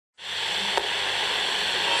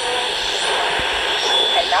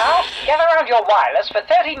gather around your wireless for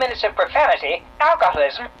 30 minutes of profanity,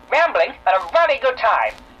 alcoholism, rambling, and a ruddy good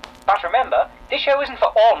time. But remember, this show isn't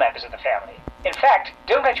for all members of the family. In fact,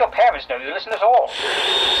 don't let your parents know you listen at all.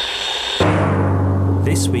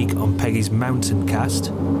 This week on Peggy's Mountain Cast.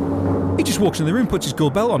 He just walks in the room, puts his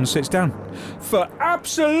gold belt on and sits down. For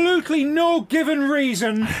absolutely no given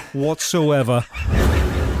reason whatsoever.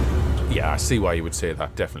 Yeah, I see why you would say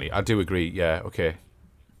that, definitely. I do agree, yeah, okay.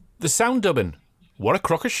 The sound dubbing. What a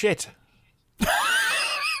crock of shit.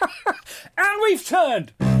 And we've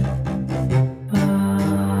turned!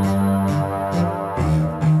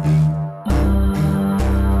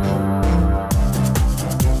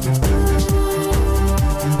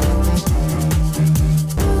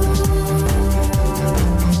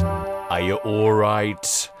 Are you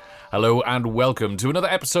alright? Hello and welcome to another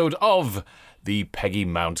episode of the Peggy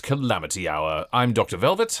Mount Calamity Hour. I'm Dr.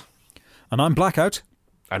 Velvet. And I'm Blackout.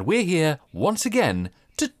 And we're here once again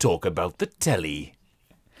to talk about the telly.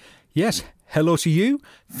 Yes, hello to you.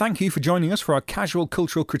 Thank you for joining us for our casual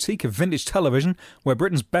cultural critique of vintage television, where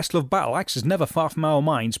Britain's best-loved battle axe is never far from our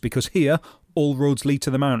minds, because here, all roads lead to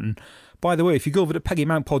the mountain. By the way, if you go over to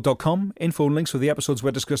peggymountpod.com, info and links for the episodes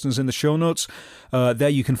we're discussing is in the show notes. There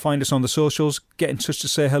you can find us on the socials, get in touch to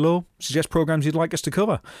say hello, suggest programmes you'd like us to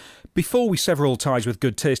cover. Before we sever all ties with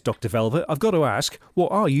good taste, Dr. Velvet, I've got to ask,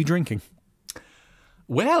 what are you drinking?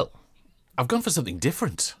 Well, I've gone for something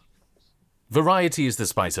different. Variety is the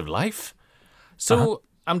spice of life. So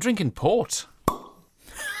I'm drinking port.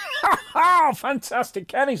 Oh, fantastic.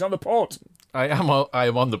 Kenny's on the port. I am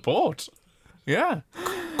on the port. Yeah.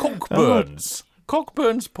 Cockburns.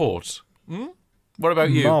 Cockburns port. What about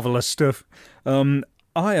you? Marvellous stuff. I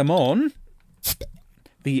am on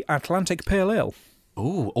the Atlantic Pale Ale.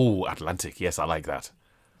 Oh, Atlantic. Yes, I like that.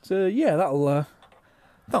 So, yeah, that'll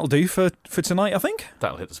do for tonight, I think.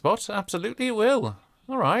 That'll hit the spot. Absolutely it will.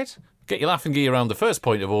 All right. Get your laughing gear around the first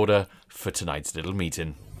point of order for tonight's little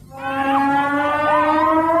meeting.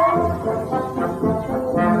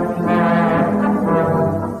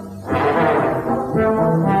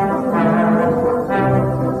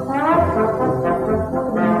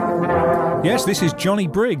 Yes, this is Jonny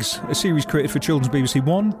Briggs, a series created for Children's BBC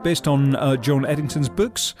One, based on Joan Eddington's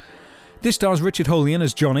books. This stars Richard Holian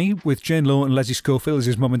as Jonny, with Jane Lowe and Leslie Schofield as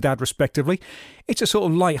his mum and dad, respectively. It's a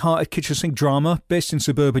sort of light-hearted kitchen sink drama based in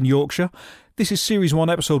suburban Yorkshire. This is Series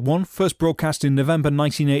 1, Episode 1, first broadcast in November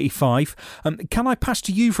 1985. Can I pass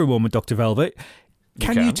to you for a moment, Dr. Velvet?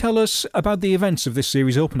 Can you tell us about the events of this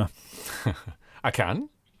series opener? I can.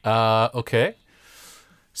 Okay.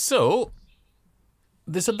 So,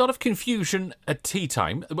 there's a lot of confusion at tea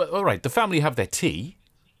time. Well, all right, the family have their tea.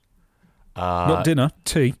 Not dinner,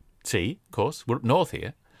 tea. Tea, of course. We're up north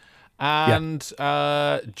here. And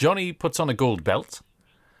Jonny puts on a gold belt.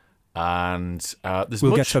 And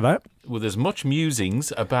we'll get to that. Well, there's much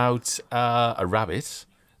musings about a rabbit.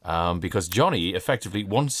 Because Jonny effectively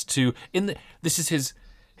wants to... This is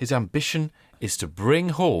his ambition is to bring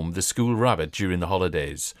home the school rabbit during the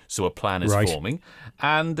holidays. So a plan is forming.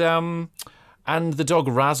 And the dog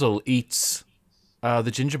Razzle eats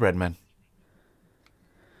the gingerbread men.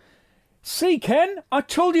 See, Ken, I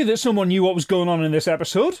told you that someone knew what was going on in this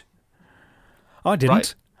episode. I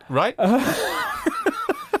didn't. Right?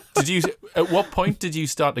 Did you? At what point did you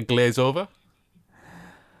start to glaze over?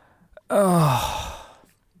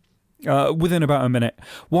 Within about a minute.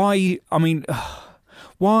 Why?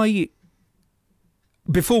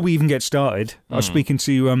 Before we even get started, I was speaking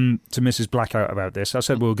to Mrs. Blackout about this. I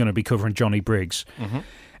said we were going to be covering Jonny Briggs,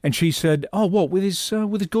 and she said, "Oh, what with his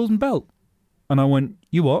golden belt?" And I went,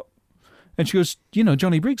 "You what?" And she goes,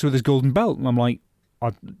 Jonny Briggs with his golden belt. And I'm like,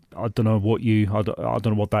 I don't know what I don't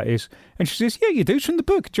know what that is. And she says, yeah, you do. It's from the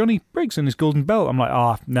book, Jonny Briggs and his golden belt. I'm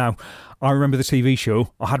like, now, I remember the TV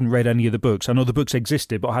show. I hadn't read any of the books. I know the books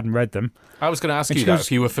existed, but I hadn't read them. I was going to ask you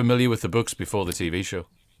if you were familiar with the books before the TV show.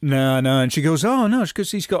 No. And she goes, oh, no, it's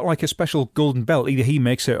because he's got like a special golden belt. Either he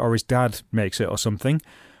makes it or his dad makes it or something.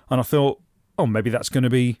 And I thought, oh, maybe that's going to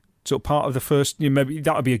be sort of part of the first, maybe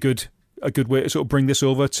that would be a good way to sort of bring this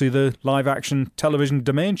over to the live-action television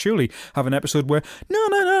domain, surely. Have an episode where,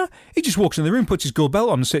 no, he just walks in the room, puts his gold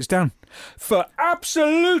belt on and sits down. For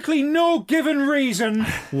absolutely no given reason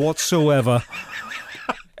whatsoever.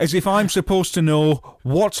 As if I'm supposed to know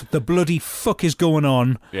what the bloody fuck is going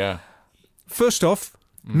on. Yeah. First off,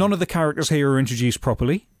 none of the characters here are introduced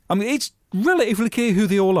properly. I mean, it's relatively clear who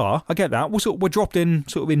they all are. I get that. We're dropped in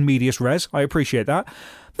sort of in medias res. I appreciate that.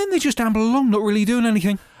 Then they just amble along, not really doing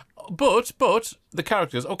anything. But the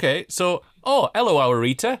characters, okay, so, hello, our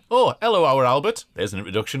Rita. Oh, hello, our Albert. There's an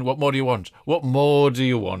introduction. What more do you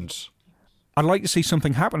want? I'd like to see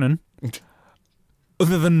something happening.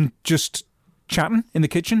 other than just chatting in the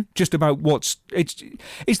kitchen, just about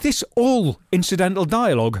is this all incidental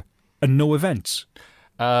dialogue and no events?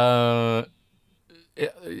 No,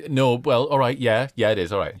 well, all right, yeah, it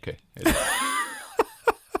is, all right, okay. It is.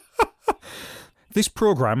 This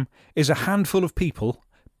programme is a handful of people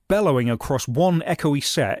bellowing across one echoey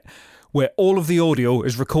set where all of the audio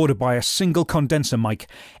is recorded by a single condenser mic.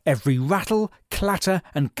 Every rattle, clatter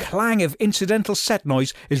and clang of incidental set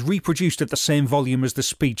noise is reproduced at the same volume as the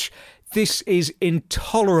speech. This is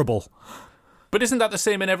intolerable. But isn't that the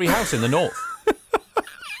same in every house in the north?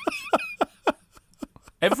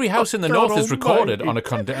 Every house in the north is recorded on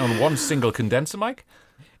on one single condenser mic.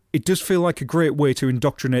 It does feel like a great way to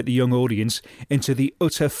indoctrinate the young audience into the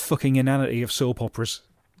utter fucking inanity of soap operas.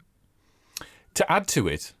 To add to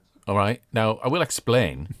it, all right, now I will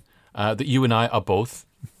explain that you and I are both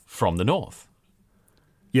from the north.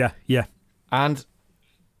 Yeah. And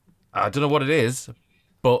I don't know what it is,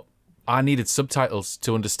 but I needed subtitles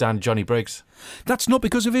to understand Jonny Briggs. That's not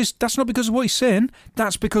because of what he's saying.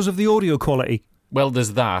 That's because of the audio quality. Well,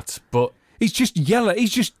 there's that, but he's just yelling.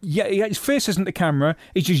 His face isn't the camera.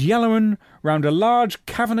 He's just yelling round a large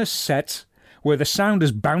cavernous set where the sound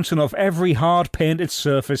is bouncing off every hard painted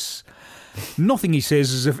surface. Nothing he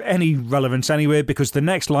says is of any relevance anyway, because the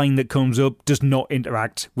next line that comes up does not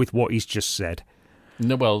interact with what he's just said.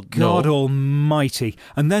 No, well, God no. almighty.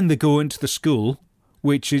 And then they go into the school,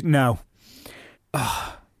 which is now...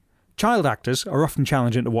 child actors are often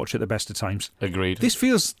challenging to watch at the best of times. Agreed. This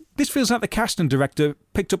feels like the casting director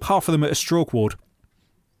picked up half of them at a stroke ward.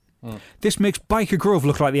 This makes Biker Grove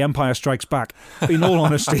look like The Empire Strikes Back, in all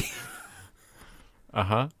honesty.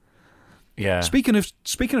 Uh-huh. Yeah. Speaking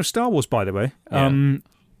of Star Wars, by the way,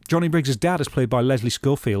 Jonny Briggs' dad is played by Leslie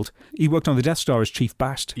Schofield. He worked on the Death Star as Chief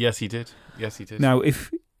Bast. Yes, he did. Now, if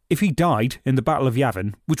he died in the Battle of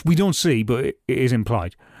Yavin, which we don't see, but it is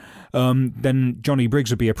implied, then Jonny Briggs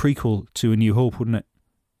would be a prequel to A New Hope, wouldn't it?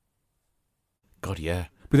 God, yeah.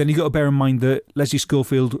 But then you got to bear in mind that Leslie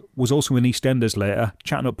Schofield was also in EastEnders later,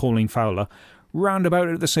 chatting up Pauline Fowler, round about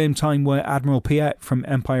at the same time where Admiral Piet from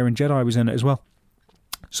Empire and Jedi was in it as well.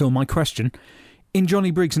 So my question, in Jonny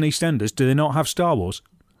Briggs and EastEnders, do they not have Star Wars?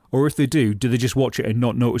 Or if they do they just watch it and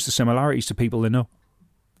not notice the similarities to people they know?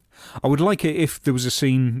 I would like it if there was a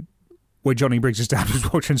scene where Jonny Briggs' dad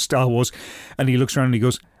was watching Star Wars and he looks around and he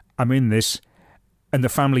goes, I'm in this, and the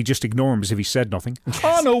family just ignore him as if he said nothing. Yes.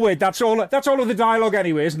 Oh, no, wait, that's all of the dialogue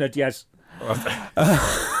anyway, isn't it? Yes.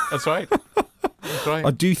 That's right. That's right.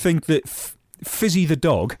 I do think that Fizzy the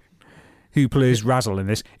dog, who plays Razzle in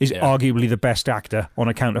this, is arguably the best actor on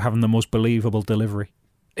account of having the most believable delivery.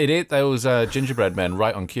 It ate those gingerbread men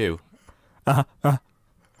right on cue.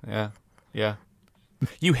 Yeah.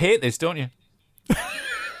 You hate this, don't you?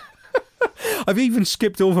 I've even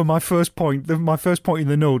skipped over my first point. My first point in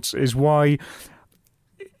the notes is why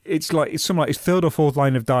it's something like his third or fourth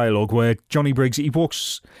line of dialogue where Jonny Briggs, he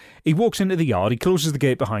walks into the yard, he closes the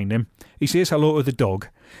gate behind him, he says hello to the dog,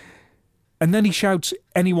 and then he shouts,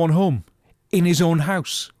 anyone home? In his own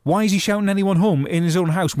house. Why is he shouting anyone home in his own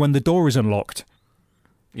house when the door is unlocked?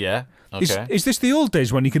 Yeah, okay. Is this the old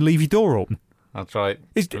days when you can leave your door open? That's right.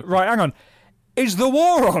 Right, hang on. Is the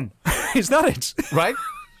war on? Is that it? Right?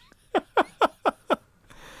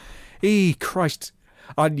 Christ.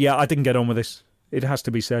 I didn't get on with this. It has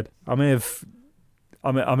to be said. I may have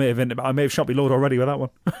shot my load already with that one.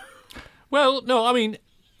 Well, no, I mean,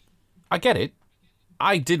 I get it.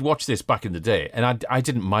 I did watch this back in the day, and I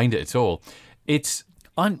didn't mind it at all.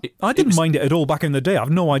 I didn't mind it at all back in the day. I've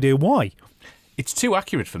no idea why. It's too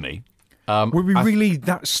accurate for me. Were we really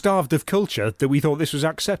that starved of culture that we thought this was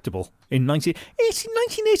acceptable? In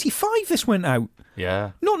 1985 this went out.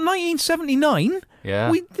 Yeah. Not 1979. Yeah.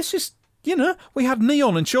 We had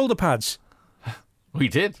neon and shoulder pads. We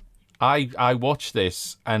did. I watched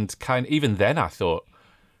this, and even then I thought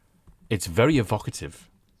it's very evocative.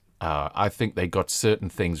 I think they got certain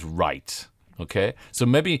things right. Okay, so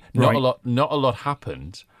maybe not a lot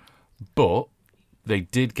happened, but they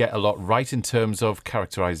did get a lot right in terms of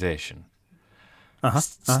characterization.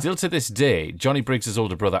 Still to this day, Jonny Briggs'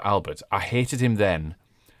 older brother Albert, I hated him then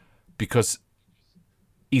because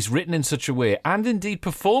he's written in such a way, and indeed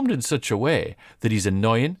performed in such a way, that he's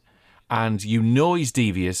annoying, and he's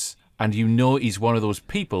devious, and he's one of those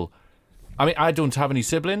people. I mean, I don't have any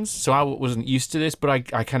siblings, so I wasn't used to this, but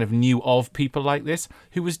I kind of knew of people like this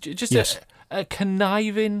who was just a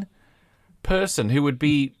conniving person who would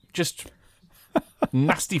be just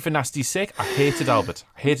nasty for nasty's sake. I hated Albert.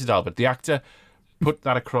 The actor put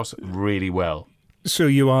that across really well. So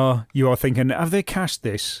you are thinking, have they cast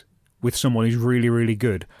this with someone who's really, really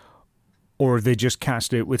good? Or have they just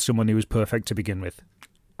cast it with someone who was perfect to begin with?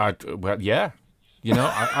 Well, yeah. You know,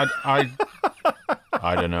 I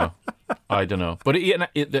don't know. I don't know. But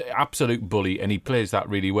the absolute bully, and he plays that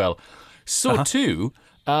really well. So too,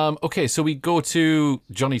 okay, so we go to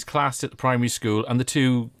Johnny's class at the primary school, and the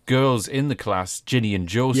two girls in the class, Ginny and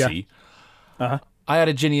Josie. Yeah. I had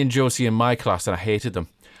a Ginny and Josie in my class, and I hated them.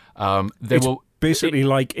 They were basically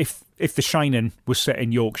like if The Shining was set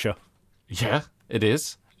in Yorkshire. Yeah, it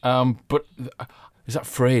is. But there's that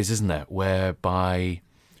phrase, isn't there, whereby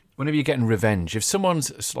whenever you're getting revenge, if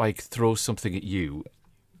someone's like throws something at you,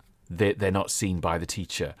 they're not seen by the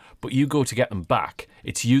teacher, but you go to get them back,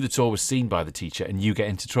 it's you that's always seen by the teacher, and you get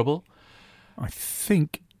into trouble. I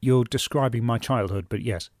think you're describing my childhood, but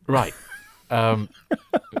yes. Right.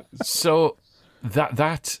 So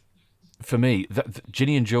that for me,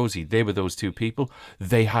 Ginny and Josie, they were those two people.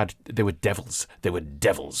 They were devils. They were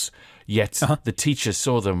devils. Yet the teacher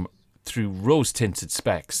saw them through rose-tinted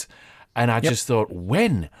specs, and I just thought,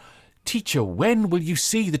 Teacher, when will you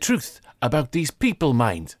see the truth about these people,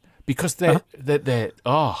 mind? Because they're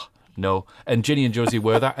no. And Ginny and Josie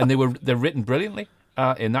were that, and they're written brilliantly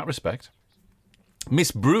in that respect.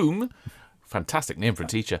 Miss Broom, fantastic name for a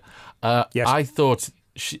teacher. Yes. I thought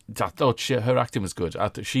her acting was good. I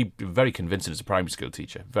thought she very convincing as a primary school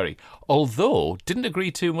teacher. Very. Although, didn't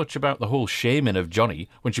agree too much about the whole shaming of Johnny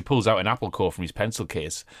when she pulls out an apple core from his pencil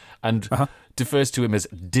case and defers to him as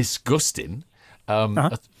disgusting.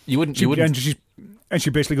 You wouldn't. And she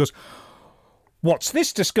basically goes, "What's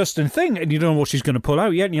this disgusting thing?" And you don't know what she's going to pull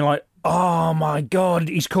out yet. And you're like, "Oh my God,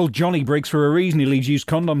 he's called Johnny Briggs for a reason. He leaves used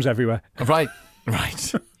condoms everywhere." Right.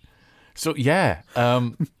 So yeah.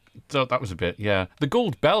 So that was a bit, yeah. The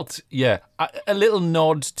gold belt, yeah. A little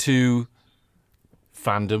nod to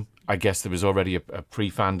fandom. I guess there was already a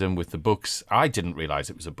pre-fandom with the books. I didn't realise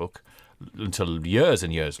it was a book until years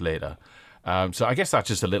and years later. So I guess that's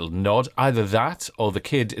just a little nod. Either that or the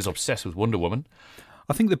kid is obsessed with Wonder Woman.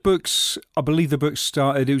 I believe the books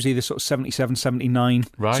started, it was either sort of 77, 79.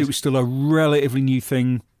 Right. So it was still a relatively new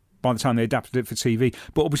thing by the time they adapted it for TV.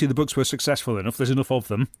 But obviously the books were successful enough. There's enough of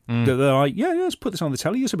them that they're like, yeah, let's put this on the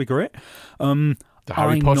telly. This will be great. The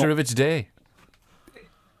Harry Potter of its day.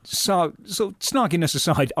 So snarkiness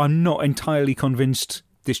aside, I'm not entirely convinced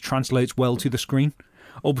this translates well to the screen.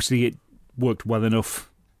 Obviously it worked well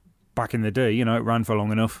enough back in the day. You know, it ran for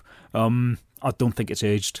long enough. I don't think it's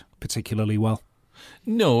aged particularly well.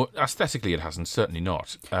 No, aesthetically it hasn't, certainly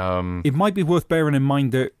not. It might be worth bearing in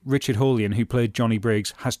mind that Richard Holian, who played Johnny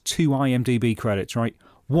Briggs, has 2 IMDb credits, right?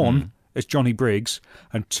 1 as Johnny Briggs,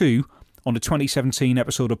 and 2 on a 2017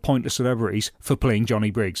 episode of Pointless Celebrities for playing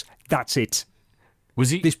Johnny Briggs. That's it.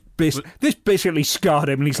 Was he? This basically scarred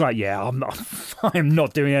him, and he's like, "Yeah, I am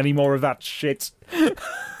not doing any more of that shit."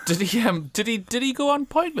 Did he go on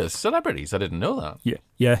Pointless Celebrities? I didn't know that.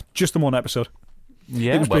 Yeah, just the one episode.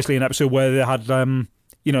 Yeah, it was basically an episode where they had,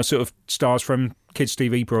 sort of stars from kids'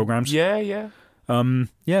 TV programs. Yeah.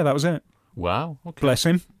 That was it. Wow. Okay. Bless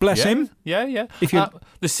him. Him. Yeah. If you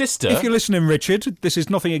the sister. If you're listening, Richard, this is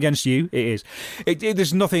nothing against you. It is.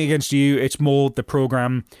 There's nothing against you. It's more the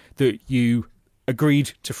program that you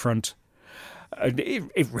agreed to front.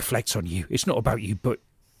 It reflects on you. It's not about you, but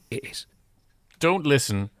it is. Don't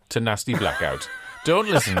listen to Nasty Blackout. Don't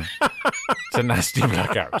listen to Nasty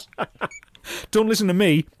Blackout. Don't listen to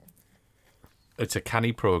me. It's a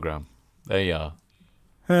canny program. There you are.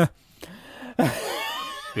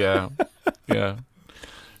 Yeah.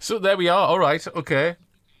 So there we are. All right. Okay.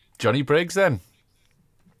 Johnny Briggs then.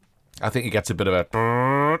 I think he gets a bit of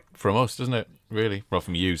a from us, doesn't it? Really? Well,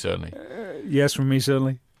 from you, certainly. Yes, from me,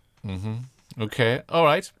 certainly. Mm-hmm. Okay. All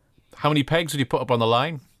right. How many pegs would you put up on the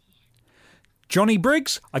line? Johnny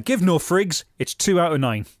Briggs, I give no frigs. It's 2 out of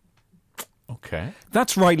 9. Okay.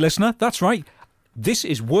 That's right, listener. That's right. This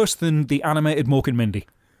is worse than the animated Mork and Mindy.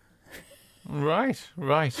 Right.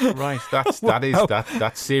 That's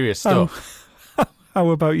serious stuff. How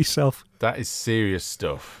about yourself? That is serious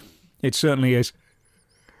stuff. It certainly is.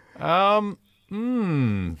 For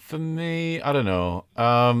me, I don't know.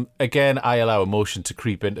 Again, I allow emotion to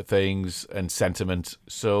creep into things and sentiment.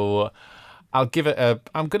 So I'm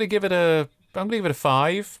going to give it a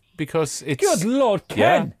 5 because it's. Good Lord,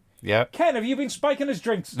 Ken. Yeah. Ken, have you been spiking his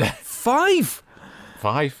drinks? 5?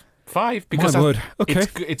 5 because my word. Okay.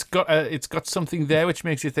 It's got something there which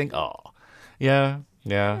makes you think, oh, yeah.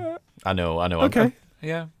 I know. Okay.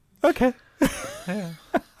 Yeah. Okay. Yeah.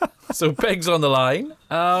 So pegs on the line.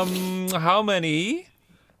 How many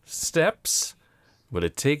steps will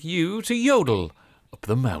it take you to yodel up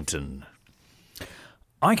the mountain?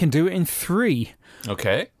 I can do it in 3.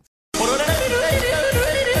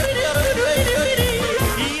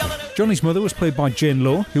 Jonny's mother was played by Jane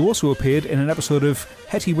Lowe, who also appeared in an episode of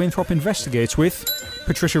Hetty Winthrop Investigates with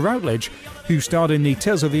Patricia Routledge, who starred in the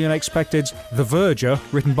Tales of the Unexpected's The Verger,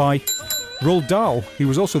 written by Roald Dahl. He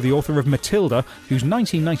was also the author of Matilda, whose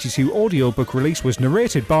 1992 audiobook release was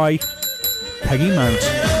narrated by Peggy Mount.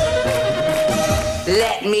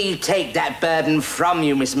 Let me take that burden from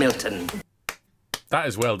you, Miss Milton. That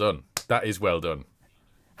is well done. That is well done.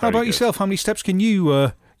 How about yourself? How many steps can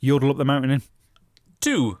you yodel up the mountain in?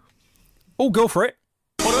 2. Oh, go for it.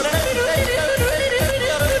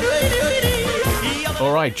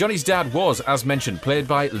 All right, Johnny's dad was, as mentioned, played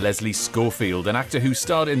by Leslie Schofield, an actor who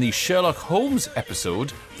starred in the Sherlock Holmes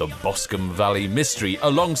episode, The Boscombe Valley Mystery,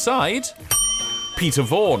 alongside Peter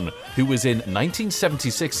Vaughan, who was in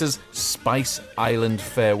 1976's Spice Island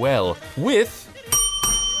Farewell, with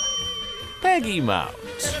Peggy Mount.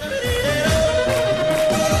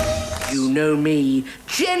 You know me,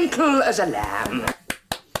 gentle as a lamb.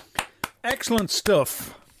 Excellent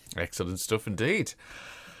stuff. Excellent stuff indeed.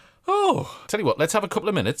 Oh, tell you what, let's have a couple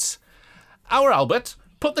of minutes. Our Albert,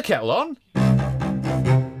 put the kettle on.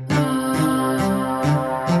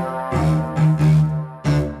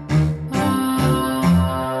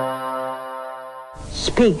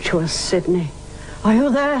 Speak to us, Sydney. Are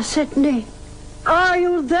you there, Sydney? Are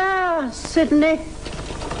you there, Sydney?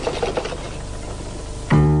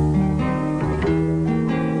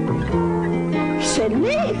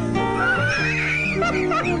 Sydney?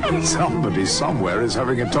 Somebody somewhere is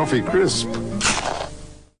having a toffee crisp.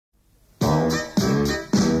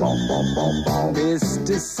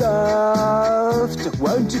 Mr. Soft,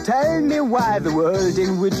 won't you tell me why the world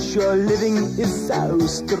in which you're living is so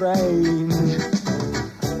strange?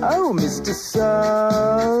 Oh, Mr.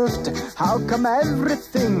 Soft, how come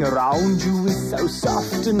everything around you is so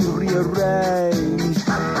soft and rearranged?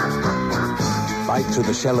 Bite through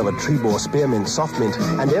the shell of a tree boar spearmint soft mint,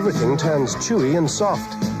 and everything turns chewy and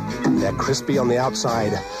soft. They're crispy on the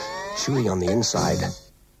outside, chewy on the inside.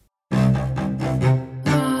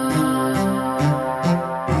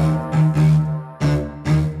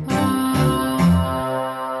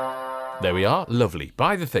 There we are. Lovely.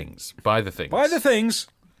 Buy the things. Buy the things. Buy the things.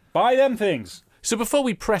 Buy them things. So before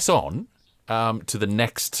we press on to the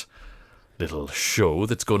next little show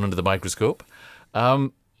that's going under the microscope,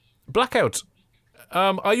 Blackout,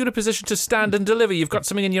 are you in a position to stand and deliver? You've got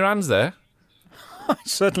something in your hands there. I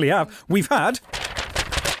certainly have. We've had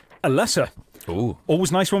a letter. Ooh.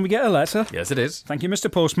 Always nice when we get a letter. Yes, it is. Thank you, Mr.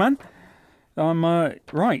 Postman.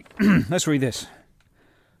 Right. Let's read this.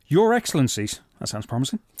 Your Excellencies. That sounds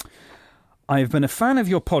promising. I have been a fan of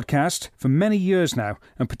your podcast for many years now,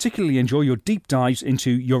 and particularly enjoy your deep dives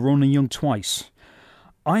into You're Only Young Twice.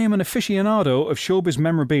 I am an aficionado of showbiz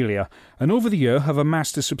memorabilia, and over the year have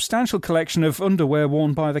amassed a substantial collection of underwear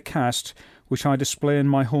worn by the cast, which I display in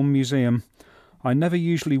my home museum. I never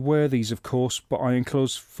usually wear these, of course, but I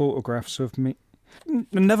enclose photographs of me.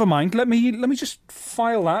 Never mind. Let me just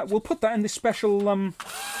file that. We'll put that in this special.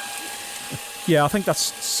 Yeah, I think that's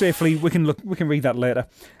safely. We can read that later.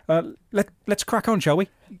 Let's crack on, shall we?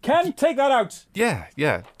 Ken, take that out.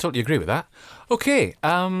 Yeah, totally agree with that. Okay,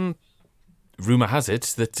 rumour has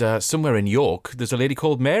it that somewhere in York there's a lady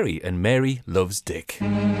called Mary, and Mary loves Dick.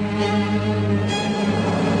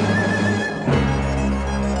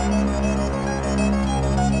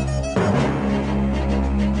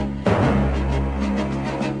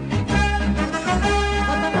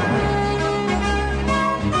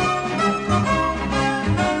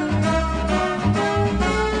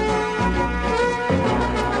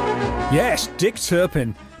 Yes, Dick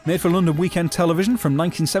Turpin. Made for London Weekend Television from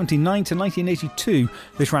 1979 to 1982,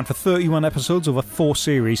 this ran for 31 episodes over 4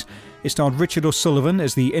 series. It starred Richard O'Sullivan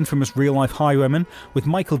as the infamous real-life highwayman, with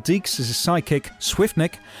Michael Deeks as his sidekick,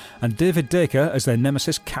 Swiftnick, and David Dacre as their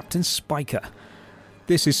nemesis, Captain Spiker.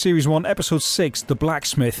 This is Series 1, Episode 6, The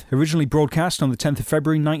Blacksmith, originally broadcast on the 10th of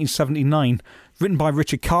February 1979. Written by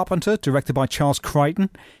Richard Carpenter, directed by Charles Crichton.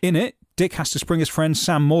 In it, Dick has to spring his friend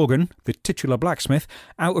Sam Morgan, the titular blacksmith,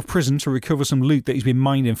 out of prison to recover some loot that he's been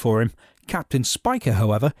minding for him. Captain Spiker,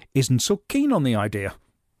 however, isn't so keen on the idea.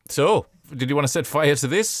 So, did you want to set fire to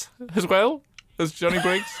this as well, as Johnny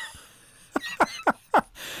Briggs?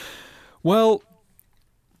 Well,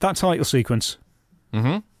 that title sequence.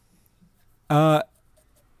 Mm-hmm.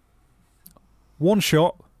 One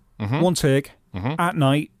shot, one take, at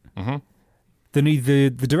night. Mm-hmm. They need the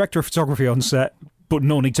director of photography on set, but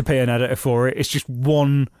no need to pay an editor for it. It's just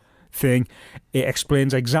one thing. It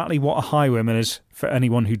explains exactly what a highwayman is for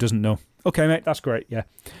anyone who doesn't know. Okay, mate, that's great, yeah.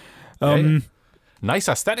 Yeah. Nice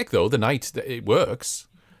aesthetic, though, the night. It works.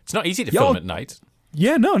 It's not easy to film at night.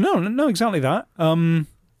 Yeah, no, exactly that.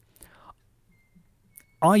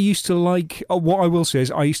 I used to like, what I will say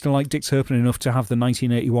is I used to like Dick Turpin enough to have the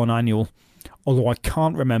 1981 annual, although I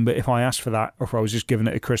can't remember if I asked for that or if I was just given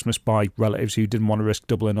it at Christmas by relatives who didn't want to risk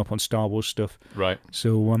doubling up on Star Wars stuff. Right.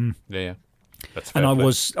 So, yeah. That's fair.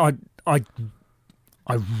 And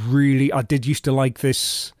I did used to like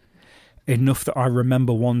this enough that I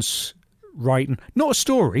remember once writing, not a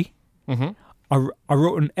story, I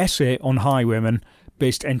wrote an essay on Highwaymen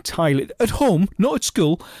based entirely, at home, not at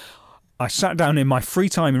school. I sat down in my free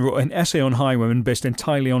time and wrote an essay on Highwaymen based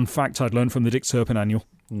entirely on facts I'd learned from the Dick Turpin annual.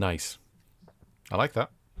 Nice. I like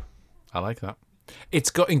that. It's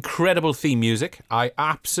got incredible theme music. I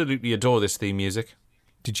absolutely adore this theme music.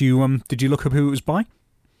 Did you look up who it was by?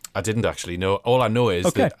 I didn't actually know. All I know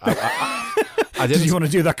is that I didn't. Did you want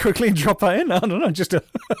to do that quickly and drop that in? I don't know, just a...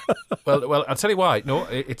 Well, I'll tell you why. No,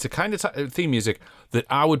 it's a kind of theme music that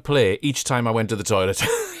I would play each time I went to the toilet.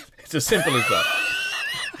 It's as simple as that.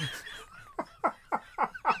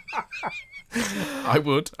 I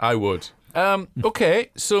would. Okay,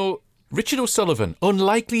 so Richard O'Sullivan,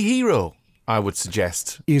 unlikely hero, I would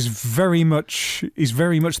suggest. He's very much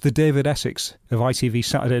the David Essex of ITV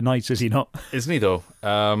Saturday nights, is he not? Isn't he though?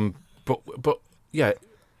 But yeah,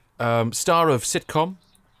 star of sitcom,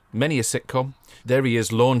 many a sitcom. There he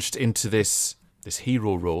is, launched into this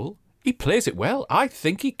hero role. He plays it well. I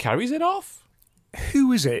think he carries it off.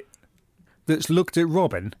 Who is it that's looked at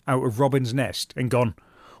Robin out of Robin's nest and gone,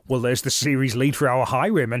 well, there's the series lead for our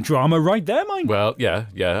Highwaymen drama right there, mate. Well, yeah,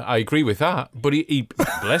 I agree with that. But he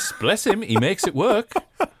bless him, he makes it work.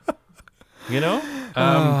 You know?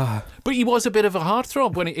 But he was a bit of a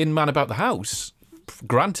heartthrob when in Man About the House.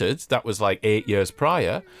 Granted, that was like 8 years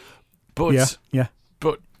prior. But yeah.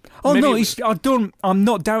 But oh no, I'm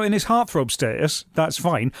not doubting his heartthrob status. That's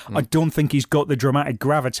fine. I don't think he's got the dramatic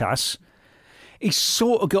gravitas. He's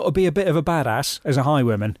sort of got to be a bit of a badass as a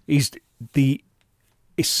Highwayman. He's the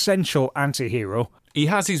essential anti-hero. He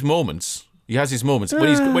has his moments.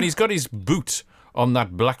 When he's got his boot on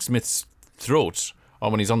that blacksmith's throat,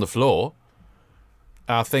 or when he's on the floor,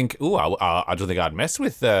 I think, I don't think I'd mess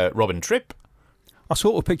with Robin Tripp. I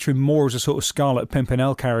sort of picture him more as a sort of Scarlet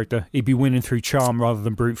Pimpernel character. He'd be winning through charm rather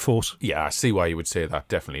than brute force. Yeah, I see why you would say that,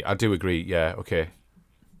 definitely. I do agree, yeah, okay.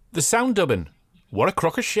 The sound dubbing. What a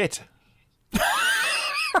crock of shit.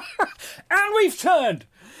 And we've turned!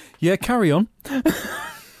 Yeah, carry on.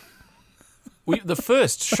 The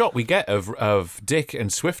first shot we get of Dick and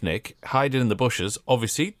Swiftnick hiding in the bushes,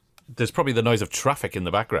 obviously, there's probably the noise of traffic in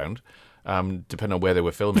the background, depending on where they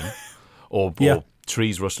were filming, or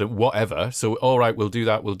trees rustling, whatever. So, all right, we'll do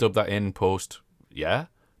that. We'll dub that in post. Yeah,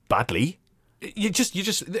 badly. They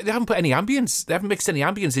haven't put any ambience. They haven't mixed any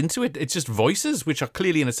ambience into it. It's just voices, which are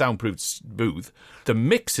clearly in a soundproof booth. The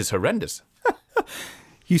mix is horrendous.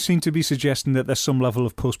 You seem to be suggesting that there's some level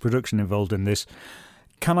of post-production involved in this.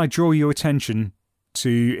 Can I draw your attention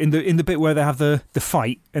to in the bit where they have the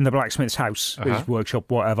fight in the blacksmith's house, his workshop,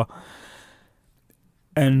 whatever,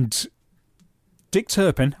 and Dick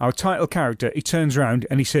Turpin, our title character, he turns around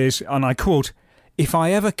and he says, and I quote, "If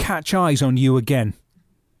I ever catch eyes on you again."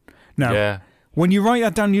 Now, when you write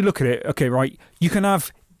that down, you look at it. Okay, right. You can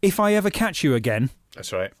have "If I ever catch you again."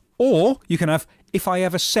 That's right. Or you can have "If I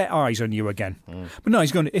ever set eyes on you again." But no,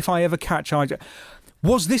 he's going, "If I ever catch eyes."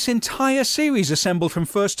 Was this entire series assembled from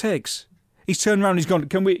first takes? He's turned around, he's gone,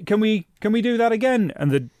 can we do that again? And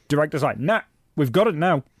the director's like, nah, we've got it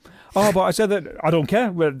now. Oh, but I said that, I don't care.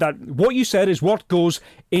 That what you said is what goes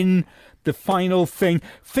in the final thing.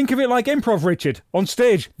 Think of it like improv, Richard. On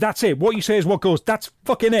stage, that's it. What you say is what goes. That's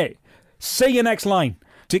fucking it. Say your next line.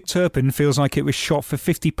 Dick Turpin feels like it was shot for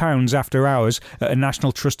 £50 after hours at a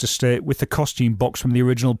National Trust estate with the costume box from the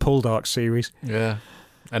original Poldark series. Yeah,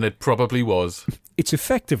 and it probably was. It's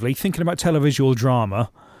effectively, thinking about televisual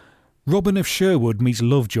drama, Robin of Sherwood meets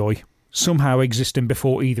Lovejoy, somehow existing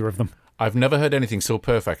before either of them. I've never heard anything so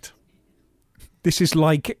perfect. This is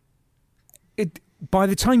like... by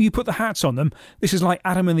the time you put the hats on them, this is like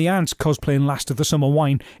Adam and the Ants cosplaying Last of the Summer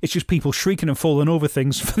Wine. It's just people shrieking and falling over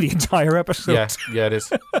things for the entire episode. Yeah, it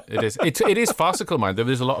is. It is. It is farcical, man.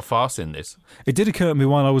 There's a lot of farce in this. It did occur to me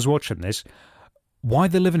while I was watching this, why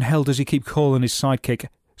the living hell does he keep calling his sidekick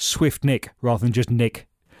Swift Nick rather than just Nick?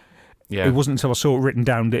 Yeah. It wasn't until I saw it written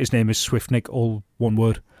down that his name is Swift Nick, all one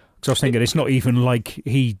word. Because I was thinking it's not even like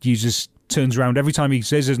he turns around every time he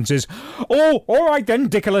says it and says, "Oh, all right then,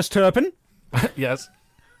 Dickolas Turpin." Yes.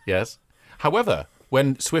 However,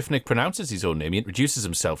 when Swiftnick pronounces his own name, he introduces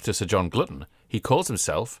himself to Sir John Glutton. He calls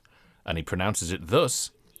himself, and he pronounces it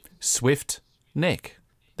thus, Swift Nick.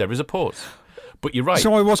 There is a pause. But you're right.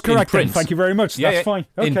 So I was correct then. Thank you very much. That's fine.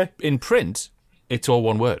 Okay. In print, it's all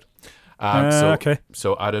one word. Okay.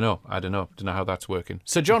 So I don't know. Don't know how that's working.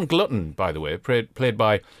 Sir John Glutton, by the way, played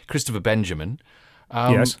by Christopher Benjamin.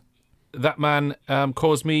 Yes. That man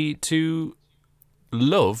caused me to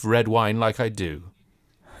love red wine like I do.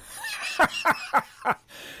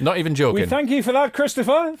 Not even joking. We thank you for that,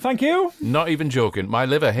 Christopher. Thank you. Not even joking. My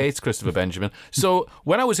liver hates Christopher Benjamin. So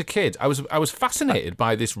when I was a kid, I was fascinated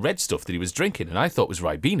by this red stuff that he was drinking, and I thought it was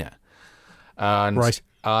Ribena. And right.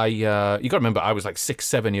 you got to remember, I was like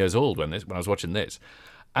 6-7 years old when I was watching this,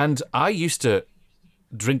 and I used to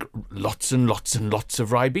drink lots and lots and lots of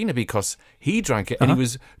Ribena because he drank it and he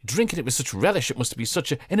was drinking it with such relish. It must be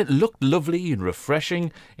and it looked lovely and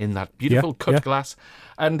refreshing in that beautiful cut glass.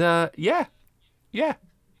 And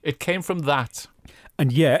it came from that.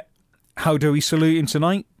 And yet, how do we salute him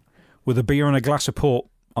tonight? With a beer and a glass of port.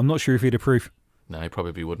 I'm not sure if he'd approve. No, he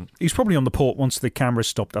probably wouldn't. He's probably on the port once the camera's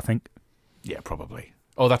stopped, I think. Yeah, probably.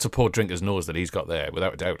 Oh, that's a port drinker's nose that he's got there,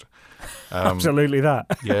 without a doubt. Absolutely that.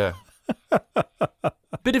 Yeah.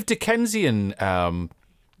 Bit of Dickensian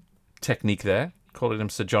technique there, calling him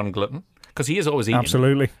Sir John Glutton, because he is always eating.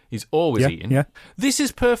 Absolutely. He's always eating. Yeah. This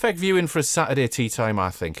is perfect viewing for a Saturday tea time, I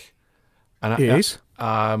think. And it is.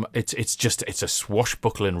 It's a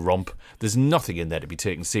swashbuckling romp. There's nothing in there to be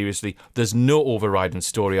taken seriously. There's no overriding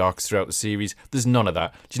story arcs throughout the series. There's none of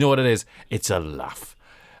that. Do you know what it is? It's a laugh.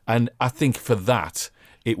 And I think for that,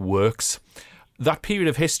 it works. That period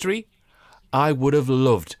of history, I would have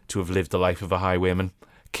loved to have lived the life of a highwayman.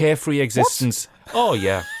 Carefree existence. What? Oh,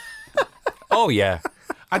 yeah. Oh, yeah.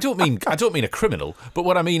 I don't mean a criminal, but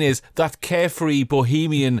what I mean is that carefree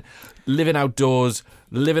bohemian, living outdoors,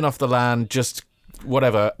 living off the land, just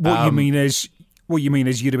whatever. What you mean is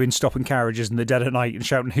you'd have been stopping carriages in the dead of night and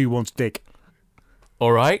shouting, "Who wants dick?"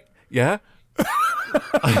 All right, yeah.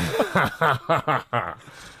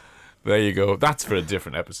 There you go. That's for a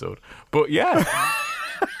different episode. But yeah.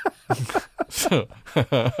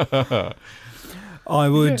 I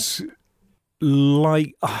would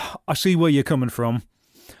like. I see where you're coming from.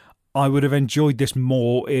 I would have enjoyed this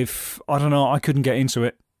more if, I don't know, I couldn't get into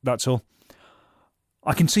it. That's all.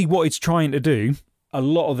 I can see what it's trying to do. A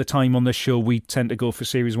lot of the time on this show, we tend to go for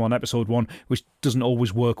Series 1, Episode 1, which doesn't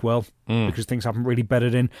always work well because things haven't really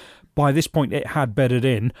bedded in. By this point, it had bedded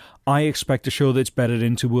in. I expect a show that's bedded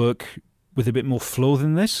in to work with a bit more flow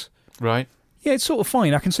than this. Right. Yeah, it's sort of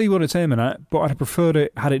fine. I can see what it's aiming at, but I'd have preferred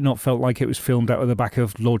it had it not felt like it was filmed out of the back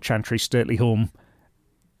of Lord Chantry's stately home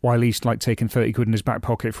while he's like taking 30 quid in his back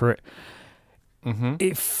pocket for it. Mm-hmm.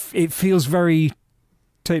 It feels very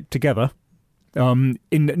taped together. In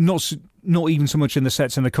not even so much in the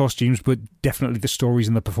sets and the costumes, but definitely the stories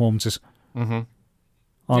and the performances. Mm-hmm.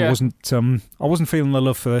 I wasn't feeling the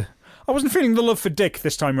love for. I wasn't feeling the love for Dick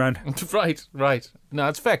this time round. Right. No,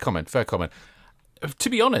 it's fair comment. To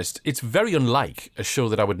be honest, it's very unlike a show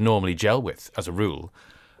that I would normally gel with, as a rule.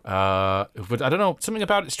 But I don't know, something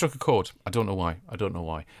about it struck a chord. I don't know why.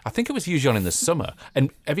 I think it was used on in the summer,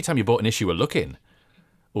 and every time you bought an issue of Look-In,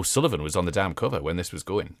 O'Sullivan was on the damn cover when this was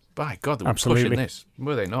going. By God, they were pushing this.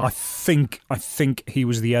 Were they not? I think he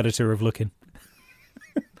was the editor of Look-In.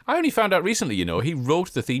 I only found out recently, he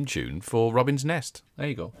wrote the theme tune for Robin's Nest. There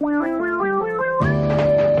you go.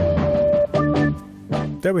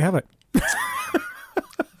 There we have it.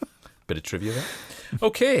 Bit of trivia there.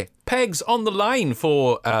 Okay, pegs on the line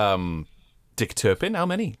for Dick Turpin. How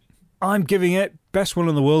many? I'm giving it best one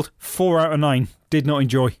in the world. 4 out of 9. Did not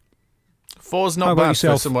enjoy. 4's not bad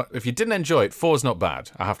for someone. If you didn't enjoy it, 4's not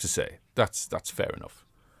bad. I have to say that's fair enough.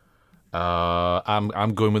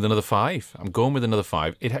 I'm going with another 5.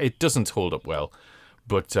 It doesn't hold up well,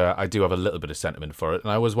 but I do have a little bit of sentiment for it,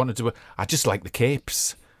 and I always wanted to. I just like the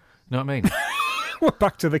capes. You know what I mean? We're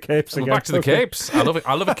back to the capes again. We're back to the capes. I love it.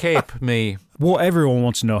 I love a cape, me. What everyone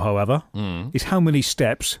wants to know, however, is how many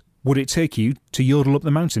steps would it take you to yodel up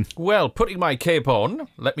the mountain? Well, putting my cape on,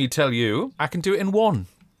 let me tell you, I can do it in 1.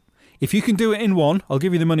 If you can do it in 1, I'll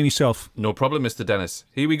give you the money myself. No problem, Mr. Dennis.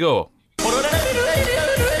 Here we go.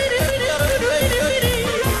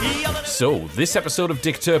 So, this episode of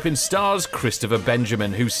Dick Turpin stars Christopher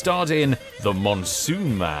Benjamin, who starred in the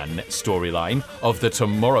Monsoon Man storyline of the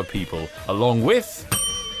Tomorrow People, along with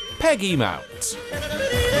Peggy Mount.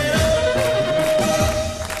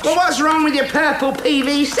 Well, what's wrong with your purple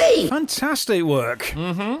PVC? Fantastic work.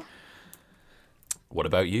 Mm-hmm. What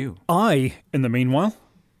about you? I, in the meanwhile,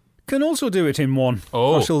 can also do it in 1.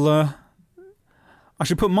 Oh. I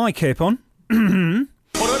shall put my cape on.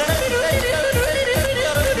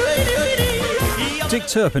 Dick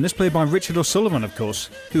Turpin is played by Richard O'Sullivan, of course,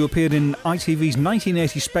 who appeared in ITV's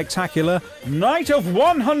 1980 spectacular Night of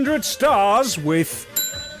 100 Stars with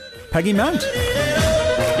Peggy Mount.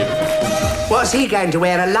 What's he going to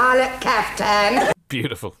wear, a lilac caftan?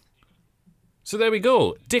 Beautiful. So there we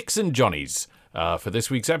go. Dick's and Jonny's for this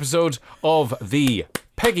week's episode of the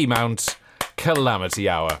Peggy Mount Calamity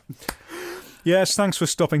Hour. Yes, thanks for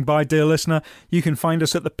stopping by, dear listener. You can find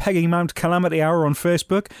us at the Peggy Mount Calamity Hour on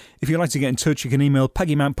Facebook. If you'd like to get in touch, you can email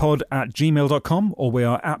peggymountpod@gmail.com, or we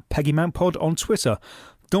are at peggymountpod on Twitter.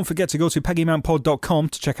 Don't forget to go to peggymountpod.com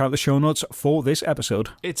to check out the show notes for this episode.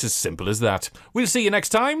 It's as simple as that. We'll see you next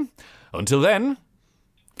time. Until then,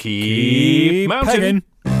 keep mounting. Pegging.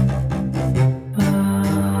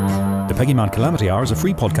 The Peggy Mount Calamity Hour is a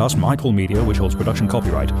free podcast from iPol Media, which holds production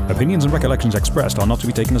copyright. Opinions and recollections expressed are not to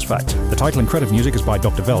be taken as fact. The title and credit music is by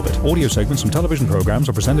Dr. Velvet. Audio segments from television programs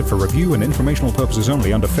are presented for review and informational purposes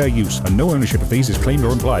only under fair use, and no ownership of these is claimed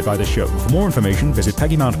or implied by this show. For more information, visit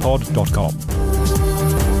peggymountpod.com.